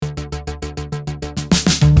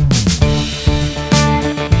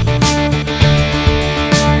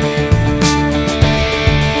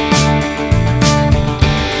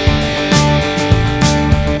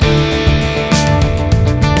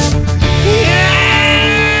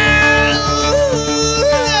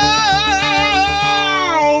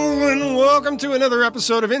another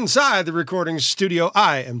episode of Inside the Recording Studio.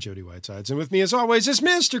 I am Jody Whitesides, and with me as always is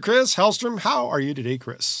Mr. Chris Hellstrom. How are you today,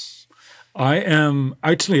 Chris? I am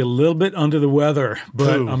actually a little bit under the weather,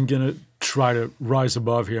 but Ooh. I'm going to try to rise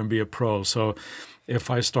above here and be a pro. So if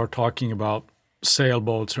I start talking about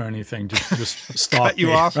sailboats or anything, just stop Cut you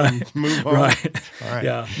me, off right? and move on. Right. All right.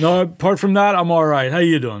 Yeah. No, apart from that, I'm all right. How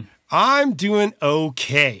you doing? I'm doing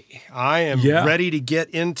okay. I am ready to get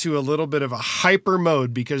into a little bit of a hyper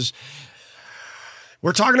mode because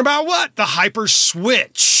we're talking about what? The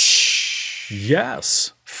Hyperswitch.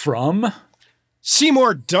 Yes. From?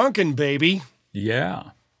 Seymour Duncan, baby. Yeah.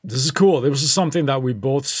 This is cool. This was something that we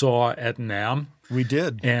both saw at NAMM. We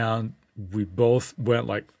did. And we both went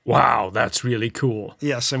like, wow, that's really cool.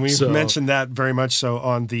 Yes, and we mentioned that very much so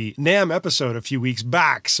on the NAMM episode a few weeks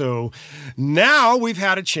back. So now we've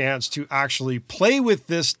had a chance to actually play with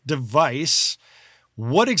this device.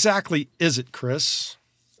 What exactly is it, Chris?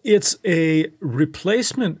 It's a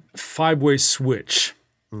replacement five-way switch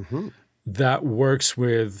that works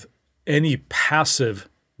with any passive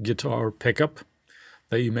guitar pickup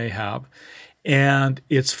that you may have, and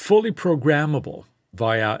it's fully programmable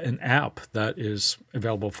via an app that is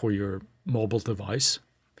available for your mobile device.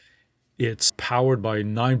 It's powered by a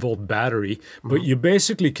 9-volt battery, but you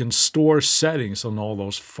basically can store settings on all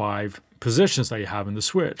those 5 positions that you have in the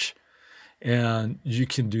switch. And you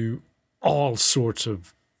can do all sorts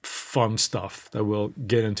of fun stuff that we'll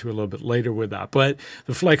get into a little bit later with that. But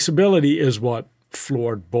the flexibility is what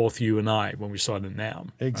floored both you and I when we saw it in NAMM.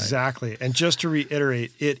 Exactly. Right? And just to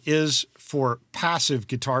reiterate, it is for passive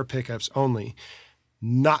guitar pickups only.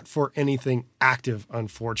 Not for anything active,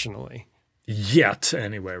 unfortunately. Yet,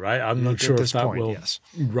 anyway, right? I'm not sure if that will. Yes.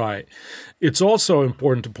 Right. It's also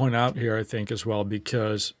important to point out here, I think, as well,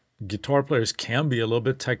 because guitar players can be a little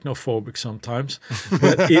bit technophobic sometimes.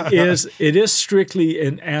 But it is strictly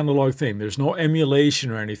an analog thing. There's no emulation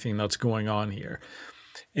or anything that's going on here.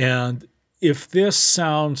 And if this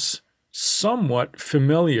sounds somewhat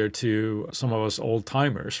familiar to some of us old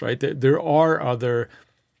timers, right? There are other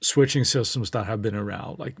switching systems that have been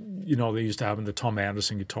around. Like, you know, they used to have in the Tom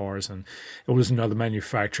Anderson guitars, and it was another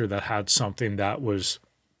manufacturer that had something that was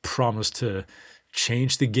promised to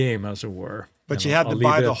change the game, as it were. But you had to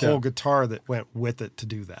buy the whole guitar that went with it to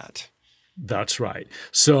do that. That's right.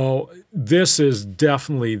 So this is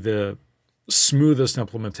definitely the smoothest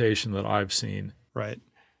implementation that I've seen. Right.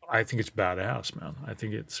 I think it's badass, man. I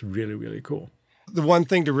think it's really, really cool. The one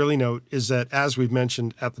thing to really note is that, as we've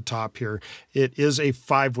mentioned at the top here, it is a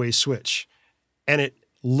 5-way switch. And it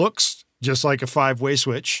looks just like a 5-way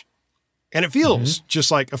switch. And it feels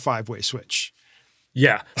just like a 5-way switch.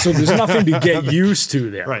 Yeah. So there's nothing to get used to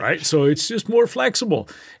there, right? So it's just more flexible.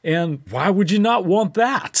 And why would you not want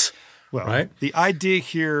that? Well, the idea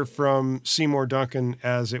here from Seymour Duncan,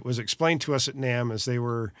 as it was explained to us at NAMM, is they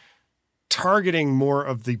were targeting more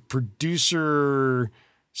of the producer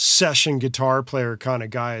session guitar player kind of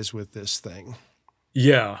guys with this thing.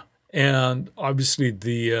 Yeah. And obviously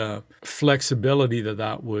the flexibility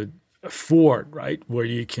that would afford, right? Where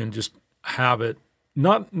you can just have it,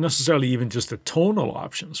 not necessarily even just the tonal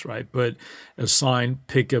options, right? But assign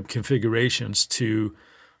pickup configurations to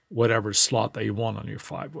whatever slot that you want on your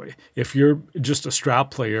 5-way. If you're just a strap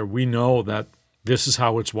player, we know that this is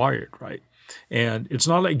how it's wired, right? And it's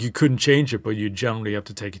not like you couldn't change it, but you generally have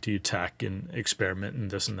to take it to your tech and experiment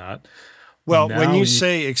and this and that. Well, when you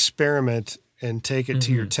say experiment and take it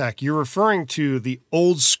to your tech, you're referring to the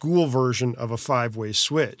old school version of a 5-way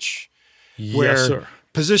switch. Yes, sir.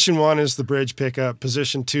 Position 1 is the bridge pickup,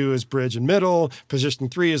 position 2 is bridge and middle, position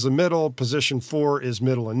 3 is the middle, position 4 is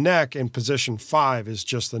middle and neck, and position 5 is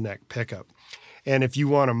just the neck pickup. And if you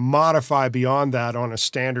want to modify beyond that on a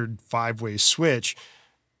standard 5-way switch,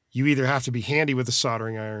 you either have to be handy with a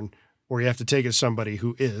soldering iron or you have to take it to somebody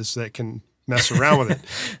who that can mess around with it.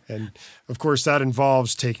 And of course, that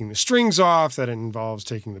involves taking the strings off. That involves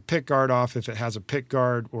taking the pick guard off if it has a pick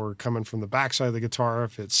guard, or coming from the backside of the guitar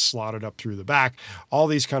if it's slotted up through the back. All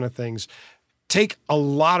these kind of things take a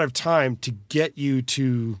lot of time to get you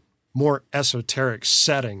to more esoteric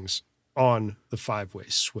settings on the 5-way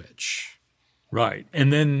switch. Right.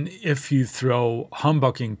 And then if you throw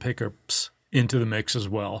humbucking pickups into the mix as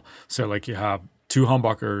well, so like you have 2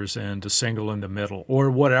 humbuckers and a single in the middle,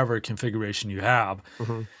 or whatever configuration you have,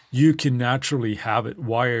 you can naturally have it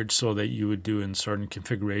wired so that you would do in certain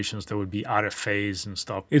configurations that would be out of phase and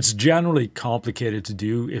stuff. It's generally complicated to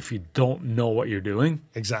do if you don't know what you're doing.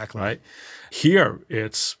 Exactly. Right? Here,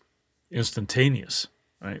 it's instantaneous,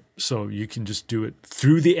 right? So you can just do it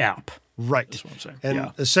through the app. Right. That's what I'm saying.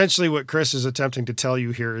 And essentially what Chris is attempting to tell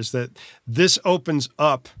you here is that this opens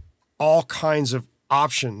up all kinds of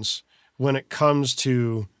options when it comes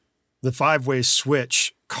to the 5-way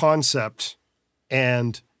switch concept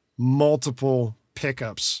and multiple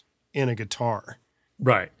pickups in a guitar.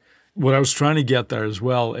 Right. What I was trying to get there as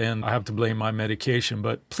well, and I have to blame my medication,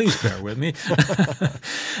 but please bear with me.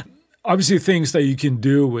 Obviously, things that you can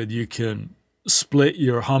do you can split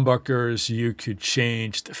your humbuckers, you could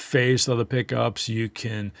change the phase of the pickups, you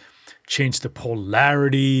can change the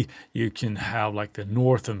polarity, you can have like the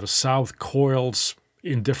north and the south coils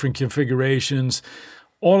in different configurations,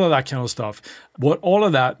 all of that kind of stuff. What all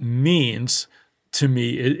of that means to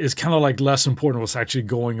me is kind of like less important what's actually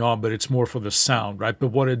going on, but it's more for the sound, right? But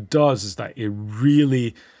what it does is that it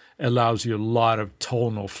really allows you a lot of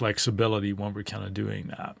tonal flexibility when we're kind of doing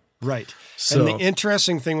that. Right. So, and the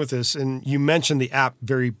interesting thing with this, and you mentioned the app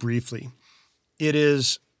very briefly, it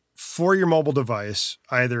is for your mobile device,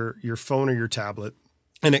 either your phone or your tablet,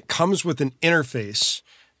 and it comes with an interface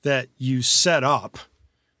that you set up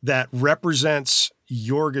that represents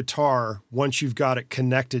your guitar once you've got it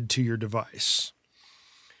connected to your device.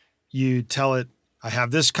 You tell it, I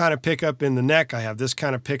have this kind of pickup in the neck, I have this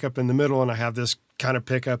kind of pickup in the middle, and I have this kind of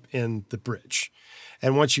pickup in the bridge.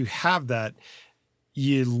 And once you have that,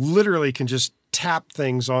 you literally can just tap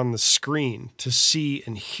things on the screen to see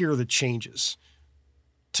and hear the changes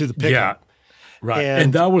to the pickup. Yeah, right.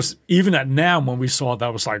 And that was, even at NAMM when we saw it,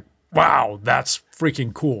 that was like, wow, that's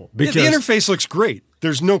freaking cool. Because the interface looks great.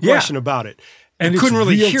 There's no question about it. And couldn't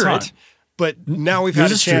really hear it, but now we've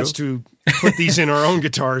had a chance to put these in our own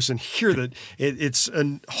guitars and hear that it's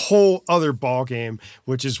a whole other ball game,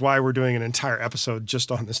 which is why we're doing an entire episode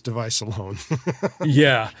just on this device alone.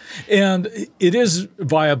 Yeah, and it is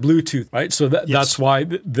via Bluetooth, right? So that's why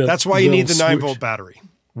that's why you need the 9-volt battery,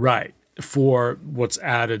 right? For what's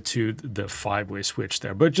added to the 5-way switch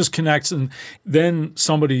there, but it just connects, and then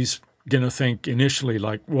somebody's gonna think initially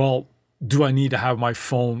like, well, do I need to have my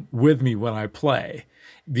phone with me when I play?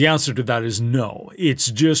 The answer to that is no.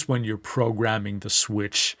 It's just when you're programming the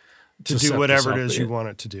switch to do whatever it is you want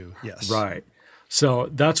it to do. Yes. Right. So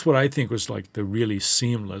that's what I think was like the really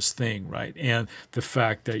seamless thing, right? And the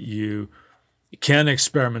fact that you can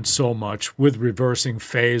experiment so much with reversing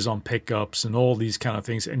phase on pickups and all these kind of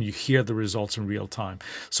things, and you hear the results in real time.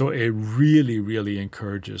 So it really, really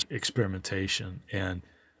encourages experimentation. And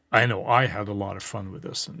I know I had a lot of fun with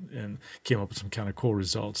this and came up with some kind of cool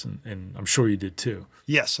results, and I'm sure you did too.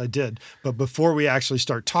 Yes, I did. But before we actually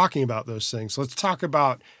start talking about those things, let's talk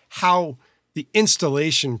about how the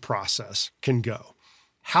installation process can go.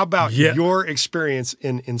 How about your experience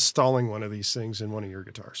in installing one of these things in one of your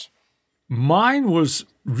guitars? Mine was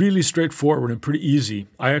really straightforward and pretty easy.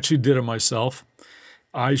 I actually did it myself.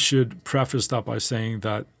 I should preface that by saying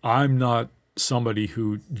that I'm not somebody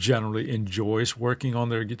who generally enjoys working on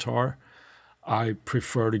their guitar. I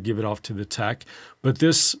prefer to give it off to the tech, but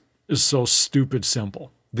this is so stupid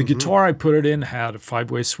simple. The guitar I put it in had a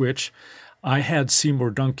 5-way switch. I had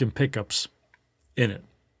Seymour Duncan pickups in it.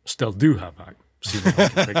 Still do have Seymour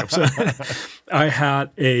Duncan pickups. I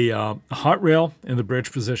had a hot rail in the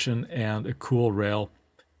bridge position and a cool rail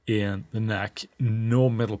in the neck, no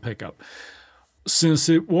middle pickup. Since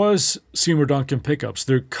it was Seymour Duncan pickups,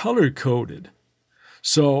 they're color-coded.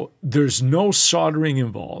 So there's no soldering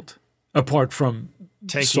involved, apart from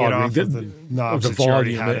taking it off of the knobs that you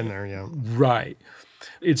already had in there, yeah. Right.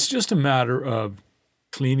 It's just a matter of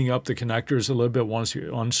cleaning up the connectors a little bit once you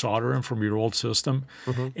unsolder them from your old system.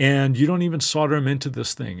 And you don't even solder them into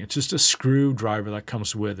this thing. It's just a screwdriver that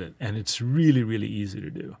comes with it, and it's really, really easy to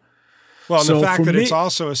do. Well, and the fact that it's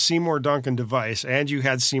also a Seymour Duncan device and you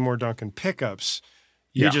had Seymour Duncan pickups,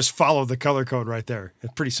 you just follow the color code right there.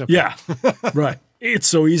 It's pretty simple. Yeah, right. It's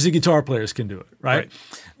so easy guitar players can do it, right?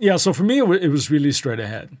 Yeah, so for me, it was really straight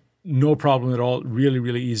ahead. No problem at all. Really,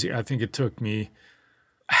 really easy. I think it took me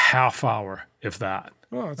a half hour, if that.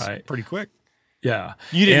 Oh, that's pretty quick. Yeah.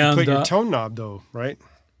 You didn't put your tone knob, though, right?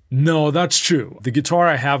 No, that's true. The guitar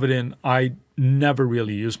I have it in, I never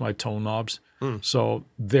really use my tone knobs. So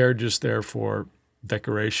they're just there for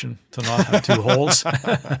decoration to not have two holes.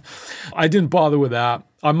 I didn't bother with that.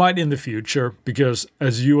 I might in the future because,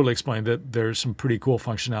 as you will explain, that there's some pretty cool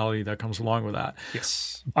functionality that comes along with that.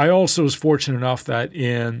 Yes. I also was fortunate enough that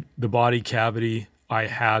in the body cavity, I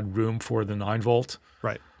had room for the 9-volt.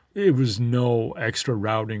 Right. It was no extra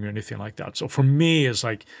routing or anything like that. So for me, it's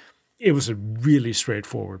like, it was a really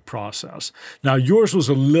straightforward process. Now, yours was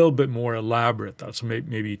a little bit more elaborate, though, so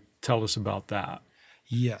maybe tell us about that.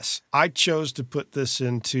 Yes. I chose to put this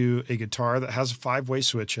into a guitar that has a 5-way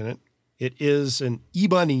switch in it. It is an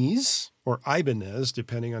Ibanez, or Ibanez,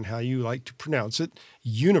 depending on how you like to pronounce it,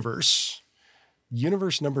 Universe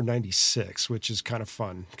Universe number 96, which is kind of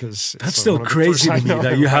fun because that's still crazy to me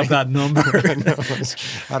that you have that number.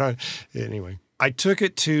 Anyway, I took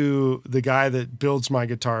it to the guy that builds my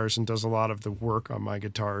guitars and does a lot of the work on my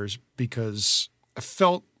guitars because I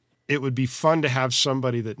felt it would be fun to have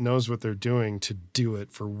somebody that knows what they're doing to do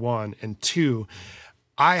it, for one. And two,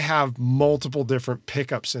 I have multiple different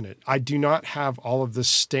pickups in it. I do not have all of the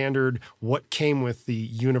standard what came with the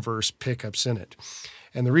Universe pickups in it.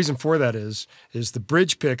 And the reason for that is the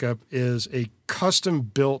bridge pickup is a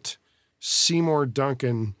custom-built Seymour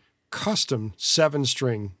Duncan custom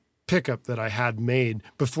 7-string pickup that I had made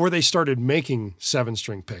before they started making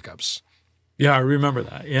 7-string pickups. Yeah, I remember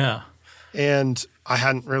that, yeah. And I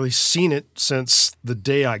hadn't really seen it since the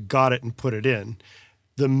day I got it and put it in.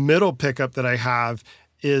 The middle pickup that I have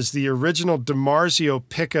is the original DiMarzio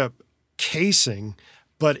pickup casing,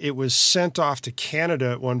 but it was sent off to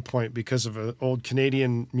Canada at one point because of an old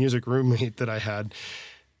Canadian music roommate that I had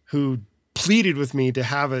who pleaded with me to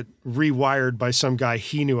have it rewired by some guy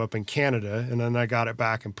he knew up in Canada. And then I got it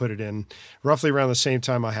back and put it in roughly around the same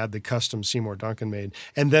time I had the custom Seymour Duncan made.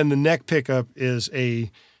 And then the neck pickup is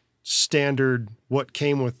a standard, what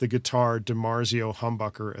came with the guitar, DiMarzio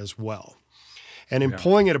humbucker as well. And in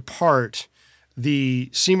pulling it apart, the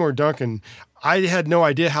Seymour Duncan, I had no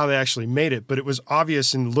idea how they actually made it, but it was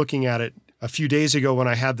obvious in looking at it a few days ago when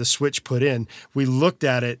I had the switch put in. We looked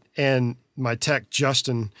at it, and my tech,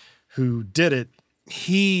 Justin, who did it,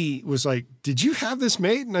 he was like, "Did you have this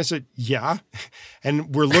made?" And I said, "Yeah."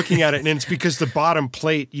 And we're looking at it, and it's because the bottom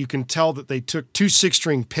plate, you can tell that they took 2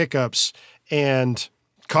 6-string pickups and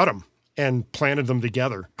cut them and planted them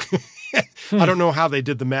together. I don't know how they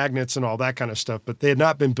did the magnets and all that kind of stuff, but they had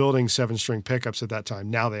not been building 7-string pickups at that time.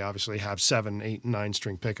 Now they obviously have 7, 8, and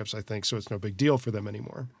 9-string pickups, I think, so it's no big deal for them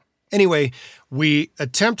anymore. Anyway, we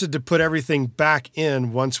attempted to put everything back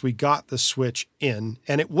in once we got the switch in,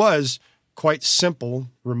 and it was quite simple,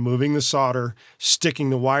 removing the solder, sticking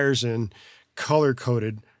the wires in,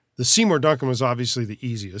 color-coded. The Seymour Duncan was obviously the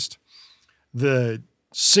easiest. The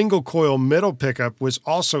single coil middle pickup was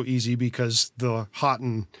also easy because the hot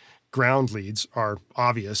and ground leads are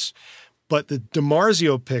obvious, but the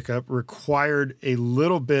DiMarzio pickup required a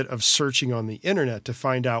little bit of searching on the internet to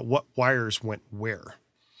find out what wires went where.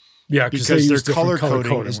 Yeah, because their color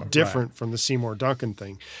coding is different from the Seymour Duncan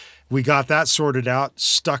thing. We got that sorted out,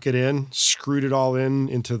 stuck it in, screwed it all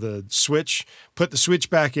into the switch, put the switch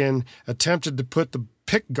back in, attempted to put the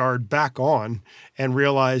pick guard back on, and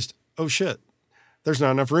realized, oh shit, there's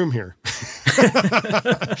not enough room here.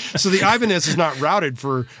 So the Ibanez is not routed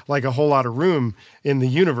for like a whole lot of room in the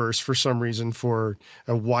Universe for some reason for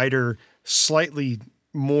a wider, slightly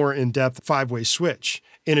more in-depth 5-way switch.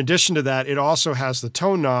 In addition to that, it also has the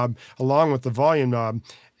tone knob along with the volume knob,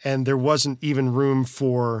 and there wasn't even room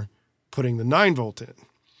for putting the 9-volt in.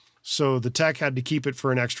 So the tech had to keep it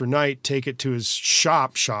for an extra night, take it to his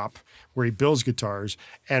shop where he builds guitars,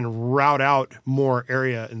 and route out more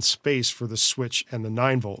area and space for the switch and the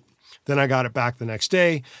 9-volt. Then I got it back the next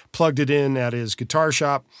day, plugged it in at his guitar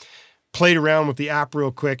shop, played around with the app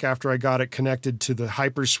real quick after I got it connected to the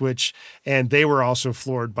Hyperswitch, and they were also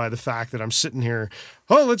floored by the fact that I'm sitting here,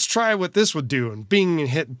 oh, let's try what this would do, and bing, and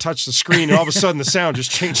hit and touch the screen, and all of a sudden the sound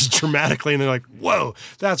just changes dramatically, and they're like, whoa,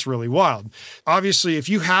 that's really wild. Obviously, if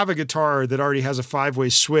you have a guitar that already has a 5-way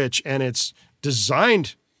switch and it's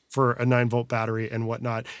designed for a 9-volt battery and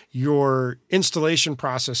whatnot, your installation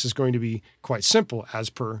process is going to be quite simple as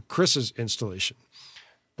per Chris's installation.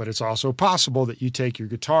 But it's also possible that you take your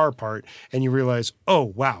guitar apart and you realize, oh,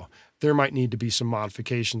 wow, there might need to be some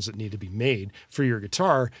modifications that need to be made for your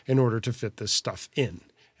guitar in order to fit this stuff in.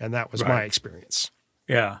 And that was my experience.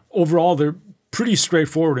 Yeah. Overall, they're pretty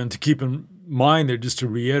straightforward. And to keep in mind there, just to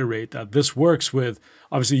reiterate that this works with,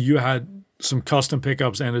 obviously you had some custom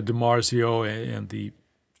pickups and a DiMarzio and the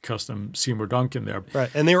custom Seymour Duncan there. Right.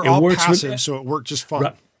 And they were all passive, so it worked just fine.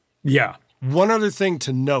 Right. Yeah. One other thing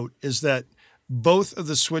to note is that both of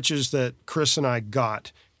the switches that Chris and I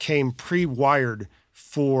got came pre-wired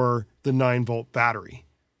for the 9-volt battery.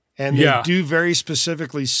 And they do very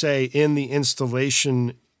specifically say in the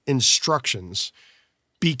installation instructions,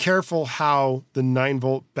 be careful how the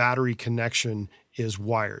 9-volt battery connection is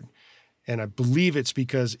wired. And I believe it's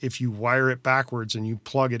because if you wire it backwards and you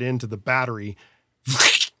plug it into the battery,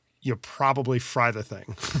 you probably fry the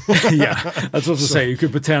thing. Yeah, that's what to say. You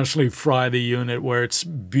could potentially fry the unit where it's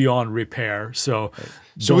beyond repair. So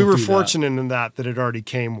we were fortunate in that it already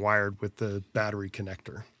came wired with the battery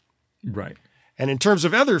connector. Right. And in terms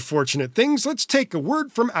of other fortunate things, let's take a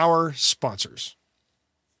word from our sponsors.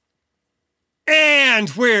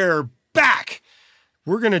 And we're back.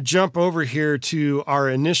 We're going to jump over here to our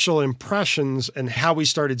initial impressions and how we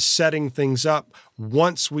started setting things up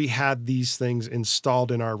once we had these things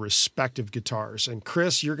installed in our respective guitars. And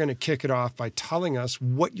Chris, you're going to kick it off by telling us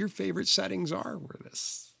what your favorite settings are with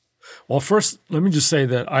this. Well, first, let me just say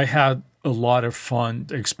that I had a lot of fun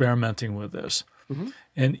experimenting with this. Mm-hmm.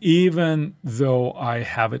 And even though I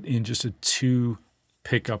have it in just a 2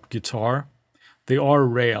 pickup guitar, they are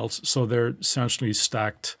rails, so they're essentially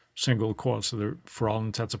stacked single coils, so they're, for all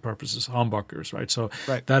intents and purposes, humbuckers, right? So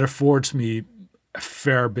that affords me a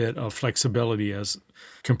fair bit of flexibility as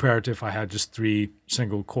compared to if I had just 3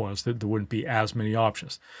 single coils. There wouldn't be as many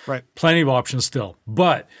options. Right. Plenty of options still.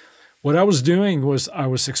 But what I was doing was I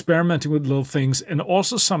was experimenting with little things, and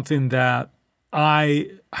also something that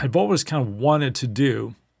I have always kind of wanted to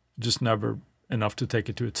do, just never enough to take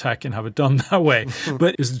it to a tech and have it done that way,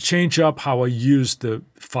 but is to change up how I use the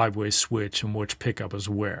 5-way switch and which pickup is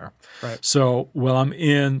where. Right. So while I'm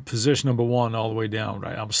in position number 1 all the way down,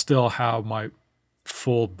 right, I'm still have my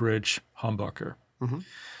full bridge humbucker. Mm-hmm.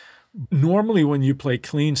 Normally when you play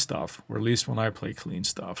clean stuff, or at least when I play clean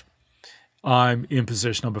stuff, I'm in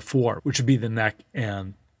position number 4, which would be the neck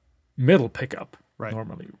and middle pickup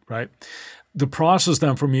normally, right? The process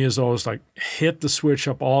then for me is always like hit the switch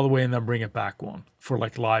up all the way and then bring it back one for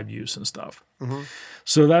like live use and stuff. Mm-hmm.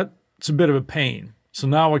 So that's a bit of a pain. So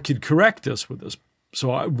now I could correct this with this.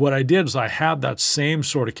 So what I did is I had that same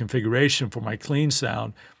sort of configuration for my clean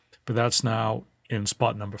sound, but that's now in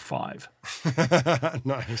spot number 5.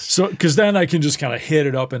 Nice. So because then I can just kind of hit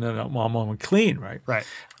it up and then I'm on clean, right? Right.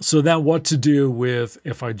 So then what to do with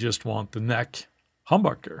if I just want the neck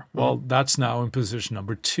humbucker? Well, that's now in position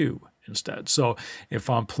number 2. Instead. So if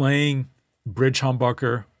I'm playing bridge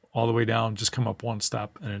humbucker all the way down, just come up 1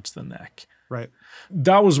 step and it's the neck. Right.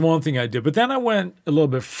 That was one thing I did. But then I went a little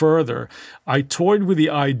bit further. I toyed with the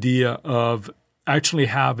idea of actually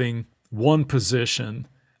having one position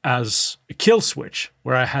as a kill switch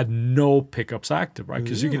where I had no pickups active, right?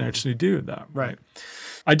 Because you can actually do that. Right.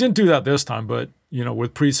 I didn't do that this time, but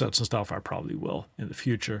with presets and stuff, I probably will in the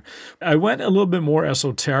future. I went a little bit more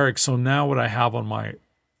esoteric. So now what I have on my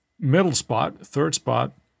middle spot, 3rd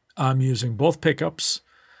spot, I'm using both pickups,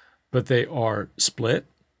 but they are split.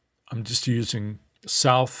 I'm just using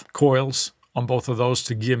south coils on both of those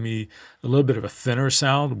to give me a little bit of a thinner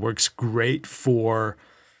sound. Works great for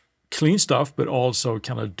clean stuff, but also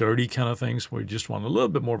kind of dirty kind of things where you just want a little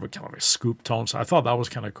bit more of a kind of a scoop tone. So I thought that was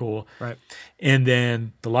kind of cool. Right. And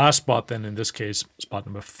then the last spot, then in this case, spot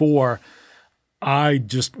number 4, I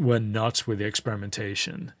just went nuts with the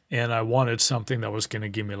experimentation, and I wanted something that was going to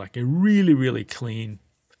give me like a really, really clean,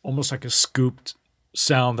 almost like a scooped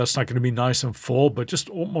sound that's not going to be nice and full, but just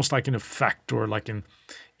almost like an effect or like an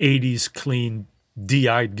 80s clean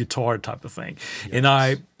DI'd guitar type of thing. Yes. And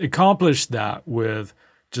I accomplished that with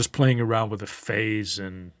just playing around with the phase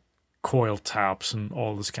and coil taps and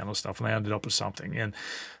all this kind of stuff, and I ended up with something. And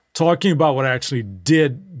talking about what I actually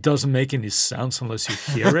did doesn't make any sense unless you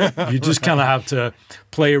hear it. You just kind of have to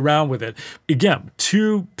play around with it. Again,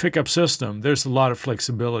 2 pickup system, there's a lot of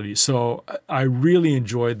flexibility. So I really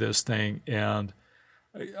enjoyed this thing, and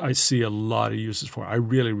I see a lot of uses for it. I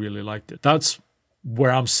really, really liked it. That's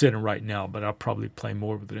where I'm sitting right now, but I'll probably play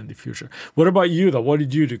more with it in the future. What about you, though? What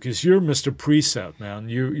did you do? Because you're Mr. Preset, man.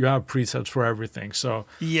 You have presets for everything. So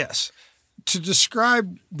yes. To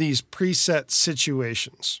describe these preset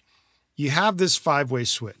situations, you have this 5-way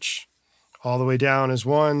switch. All the way down is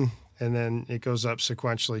 1, and then it goes up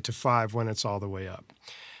sequentially to 5 when it's all the way up.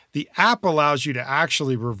 The app allows you to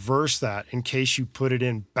actually reverse that in case you put it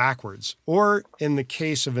in backwards, or in the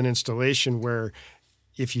case of an installation where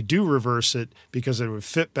if you do reverse it because it would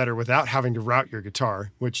fit better without having to route your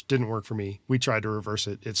guitar, which didn't work for me. We tried to reverse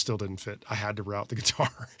it. It still didn't fit. I had to route the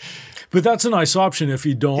guitar. But that's a nice option if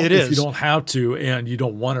you don't have to and you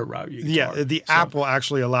don't want to route your guitar. Yeah, the app will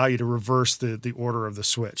actually allow you to reverse the order of the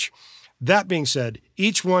switch. That being said,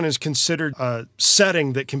 each one is considered a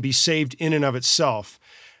setting that can be saved in and of itself.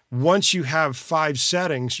 Once you have 5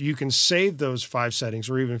 settings, you can save those 5 settings,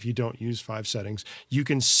 or even if you don't use 5 settings, you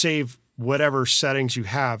can save whatever settings you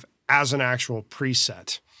have as an actual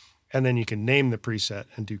preset. And then you can name the preset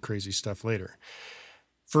and do crazy stuff later.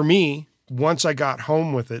 For me, once I got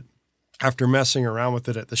home with it, after messing around with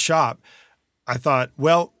it at the shop, I thought,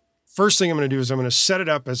 well, first thing I'm going to do is I'm going to set it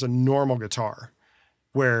up as a normal guitar,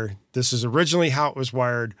 where this is originally how it was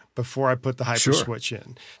wired before I put the Hyperswitch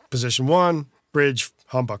in. Position 1, bridge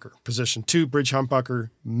humbucker. Position 2, bridge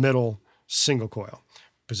humbucker, middle, single coil.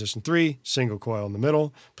 Position 3, single coil in the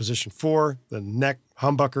middle. Position 4, the neck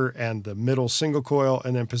humbucker and the middle single coil.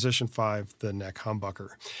 And then position 5, the neck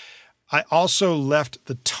humbucker. I also left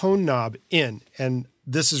the tone knob in, and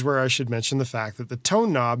this is where I should mention the fact that the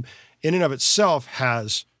tone knob in and of itself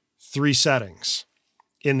has 3 settings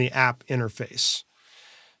in the app interface.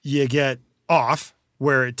 You get off,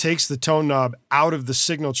 where it takes the tone knob out of the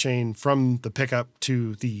signal chain from the pickup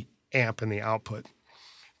to the amp and the output.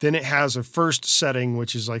 Then it has a first setting,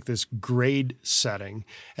 which is like this grade setting.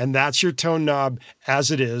 And that's your tone knob as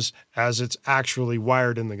it is, as it's actually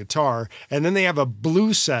wired in the guitar. And then they have a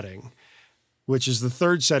blue setting, which is the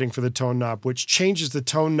third setting for the tone knob, which changes the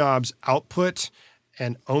tone knob's output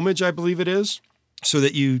and ohmage, I believe it is, so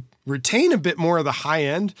that you retain a bit more of the high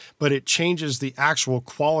end, but it changes the actual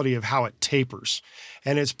quality of how it tapers.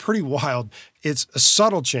 And it's pretty wild. It's a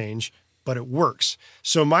subtle change, but it works.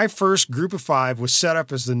 So my first group of 5 was set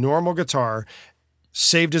up as the normal guitar,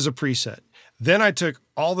 saved as a preset. Then I took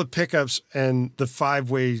all the pickups and the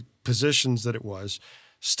 5-way positions that it was,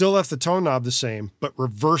 still left the tone knob the same, but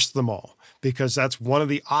reversed them all, because that's one of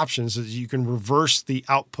the options, is you can reverse the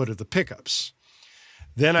output of the pickups.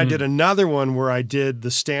 Then I did another one where I did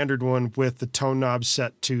the standard one with the tone knob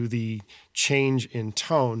set to the change in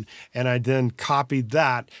tone, and I then copied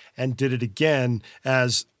that and did it again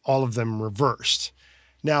as all of them reversed.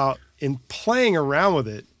 Now, in playing around with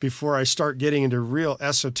it, before I start getting into real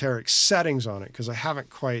esoteric settings on it, because I haven't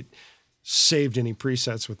quite saved any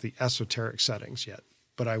presets with the esoteric settings yet,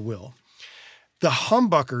 but I will. The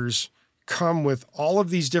humbuckers come with all of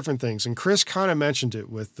these different things, and Chris kind of mentioned it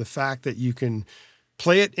with the fact that you can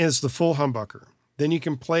play it as the full humbucker. Then you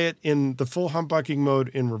can play it in the full humbucking mode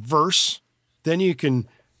in reverse. Then you can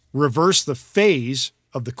reverse the phase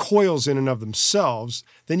of the coils in and of themselves.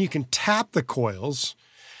 Then you can tap the coils.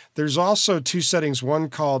 There's also 2 settings, one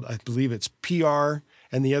called, I believe it's PR,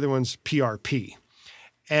 and the other one's PRP.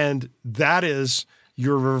 And that is,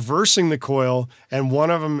 you're reversing the coil, and one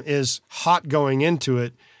of them is hot going into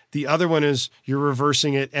it. The other one is you're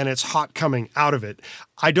reversing it and it's hot coming out of it.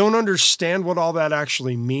 I don't understand what all that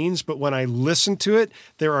actually means, but when I listen to it,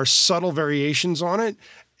 there are subtle variations on it,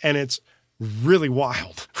 and it's really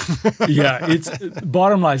wild. Yeah, it's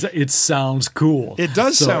bottom line is it sounds cool. It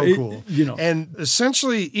does sound cool. You know, and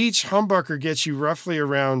essentially each humbucker gets you roughly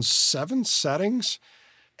around 7 settings.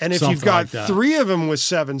 And if something you've got like 3 of them with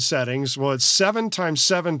 7 settings, well, it's 7 times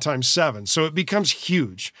 7 times 7. So it becomes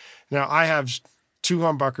huge. Now I have 2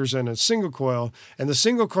 humbuckers and a single coil, and the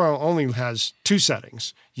single coil only has 2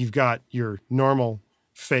 settings. You've got your normal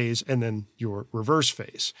phase and then your reverse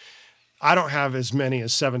phase. I don't have as many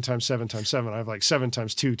as 7 times 7 times 7. I have like 7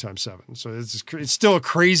 times 2 times 7. So it's still a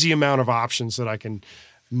crazy amount of options that I can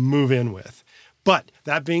move in with. But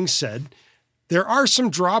that being said, there are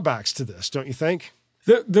some drawbacks to this, don't you think?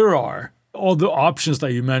 There are. All the options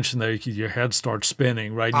that you mentioned there, your head starts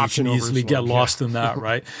spinning, right? Option you can easily get lost in that,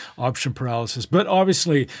 right? Option paralysis. But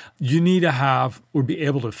obviously, you need to have or be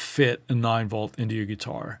able to fit a 9-volt into your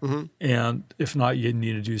guitar. Mm-hmm. And if not, you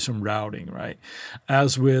need to do some routing, right?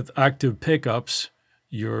 As with active pickups,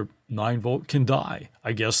 your 9-volt can die.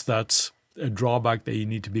 I guess that's a drawback that you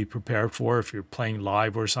need to be prepared for if you're playing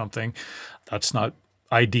live or something. That's not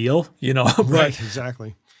ideal, Right,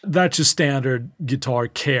 exactly. That's just standard guitar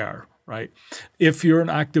care. Right. If you're an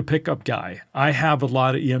active pickup guy, I have a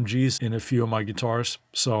lot of EMGs in a few of my guitars,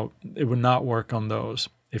 so it would not work on those.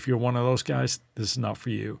 If you're one of those guys, this is not for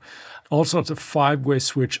you. Also, it's a 5-way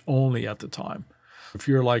switch only at the time. If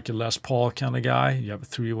you're like a Les Paul kind of guy, you have a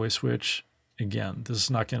 3-way switch. Again, this is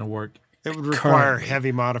not going to work. It would require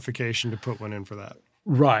heavy modification to put one in for that.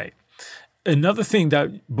 Right. Another thing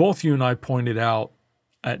that both you and I pointed out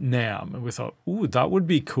at NAMM, and we thought, ooh, that would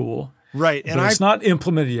be cool. Right. And it's not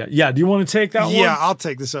implemented yet. Yeah. Do you want to take that one? Yeah, I'll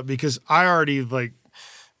take this up because I already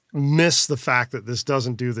miss the fact that this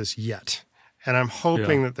doesn't do this yet. And I'm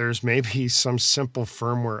hoping that there's maybe some simple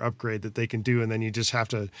firmware upgrade that they can do. And then you just have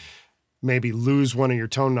to maybe lose one of your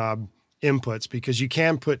tone knob inputs, because you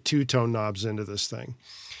can put 2 tone knobs into this thing.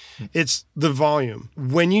 It's the volume.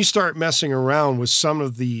 When you start messing around with some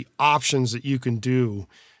of the options that you can do,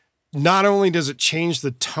 not only does it change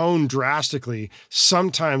the tone drastically,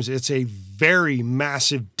 sometimes it's a very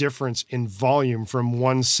massive difference in volume from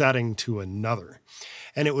one setting to another.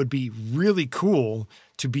 And it would be really cool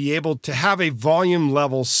to be able to have a volume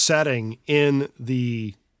level setting in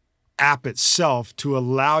the app itself to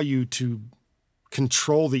allow you to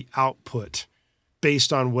control the output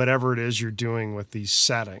based on whatever it is you're doing with these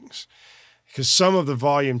settings. Because some of the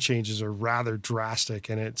volume changes are rather drastic,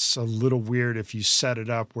 and it's a little weird if you set it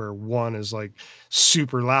up where one is like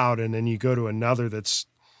super loud and then you go to another that's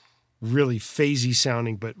really phasey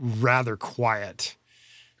sounding but rather quiet.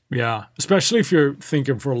 Yeah, especially if you're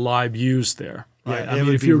thinking for live use there. right? Yeah, I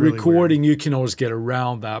mean, if you're recording, you can always get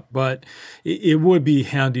around that, but it would be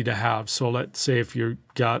handy to have. So let's say if you've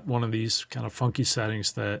got one of these kind of funky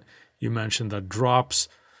settings that you mentioned that drops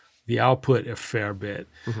the output a fair bit,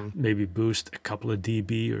 maybe boost a couple of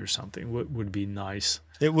dB or something would be nice.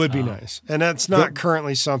 It would be nice. And that's not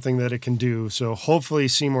currently something that it can do. So hopefully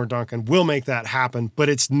Seymour Duncan will make that happen, but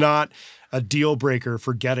it's not a deal breaker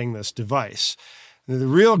for getting this device. The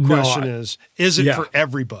real question is it for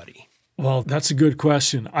everybody? Well, that's a good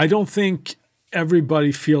question. I don't think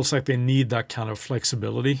everybody feels like they need that kind of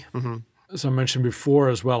flexibility. As I mentioned before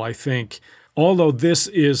as well, I think although this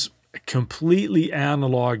is a completely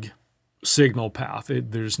analog signal path,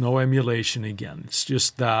 there's no emulation again. It's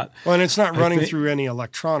just that. Well, and it's not running through any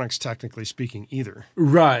electronics, technically speaking, either.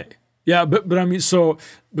 Right. Yeah, but I mean,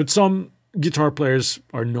 but some guitar players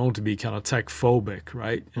are known to be kind of tech phobic,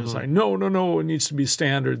 right? And it's like, no, it needs to be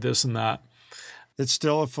standard, this and that. It's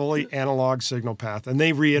still a fully analog signal path, and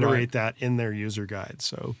they reiterate that in their user guide.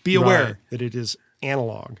 So be aware that it is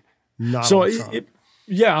analog, not electronic.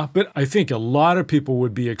 Yeah, but I think a lot of people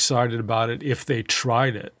would be excited about it if they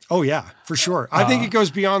tried it. Oh, yeah, for sure. I think it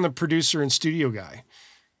goes beyond the producer and studio guy.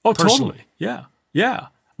 Oh, personally. Totally. Yeah.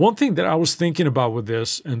 One thing that I was thinking about with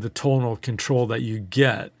this and the tonal control that you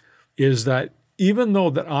get is that even though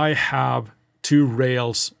that I have 2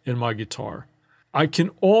 rails in my guitar, I can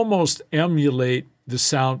almost emulate the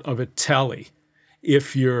sound of a telly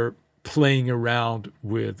if you're playing around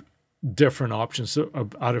with different options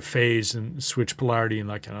out of phase and switch polarity and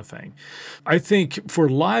that kind of thing. I think for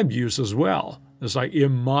live use as well, it's like it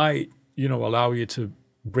might, allow you to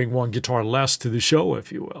bring one guitar less to the show,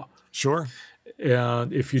 if you will. Sure.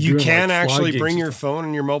 And if you can actually bring your phone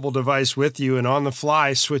and your mobile device with you and on the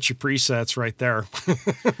fly switch your presets right there.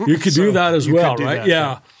 You could do that as well, right?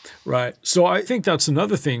 Yeah. Right. So I think that's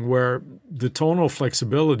another thing where the tonal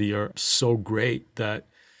flexibility are so great that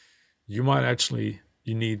you might actually,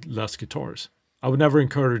 you need less guitars. I would never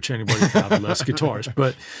encourage anybody to have less guitars,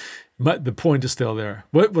 but the point is still there.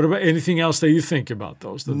 What about anything else that you think about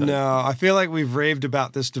those? No, I feel like we've raved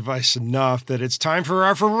about this device enough that it's time for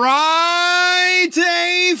our Friday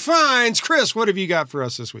finds. Chris, what have you got for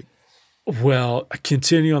us this week? Well, I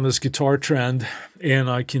continue on this guitar trend, and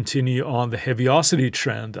I continue on the Heaviosity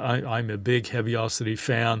trend. I'm a big Heaviosity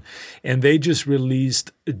fan, and they just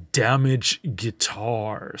released Damage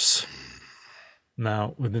guitars.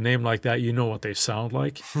 Now, with a name like that, you know what they sound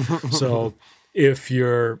like. So if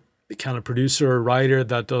you're the kind of producer or writer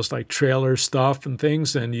that does like trailer stuff and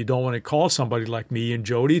things, and you don't want to call somebody like me and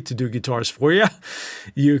Jody to do guitars for you,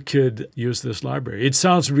 you could use this library. It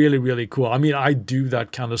sounds really, really cool. I mean, I do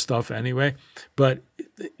that kind of stuff anyway, but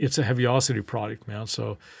it's a Heaviosity product, man.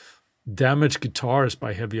 So Damage Guitars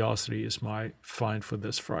by Heaviosity is my find for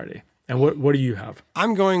this Friday. And what do you have?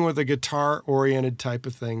 I'm going with a guitar-oriented type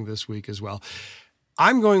of thing this week as well.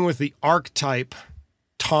 I'm going with the Archetype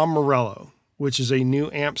Tom Morello, which is a new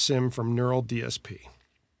amp sim from Neural DSP.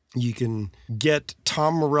 You can get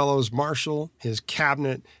Tom Morello's Marshall, his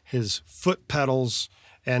cabinet, his foot pedals,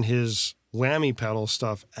 and his whammy pedal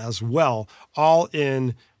stuff as well, all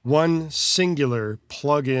in one singular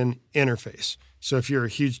plug-in interface. So if you're a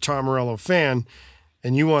huge Tom Morello fan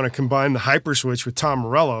and you want to combine the Hyperswitch with Tom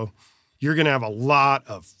Morello, you're going to have a lot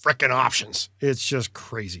of frickin' options. It's just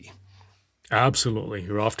crazy. Absolutely.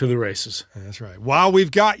 You're off to the races. That's right. While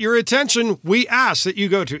we've got your attention, we ask that you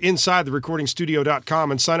go to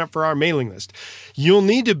InsideTheRecordingStudio.com and sign up for our mailing list. You'll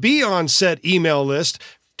need to be on said email list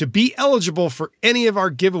to be eligible for any of our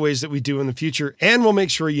giveaways that we do in the future, and we'll make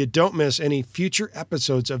sure you don't miss any future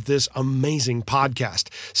episodes of this amazing podcast.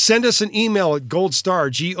 Send us an email at goldstar,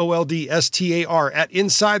 GOLDSTAR, at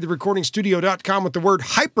InsideTheRecordingStudio.com with the word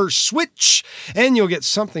Hyperswitch, and you'll get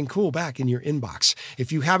something cool back in your inbox.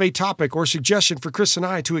 If you have a topic or suggestion for Chris and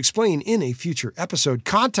I to explain in a future episode,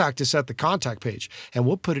 contact us at the contact page, and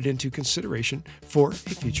we'll put it into consideration for a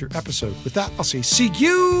future episode. With that, I'll say see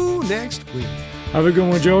you next week. Have a good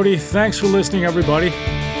one, Jody. Thanks for listening, everybody.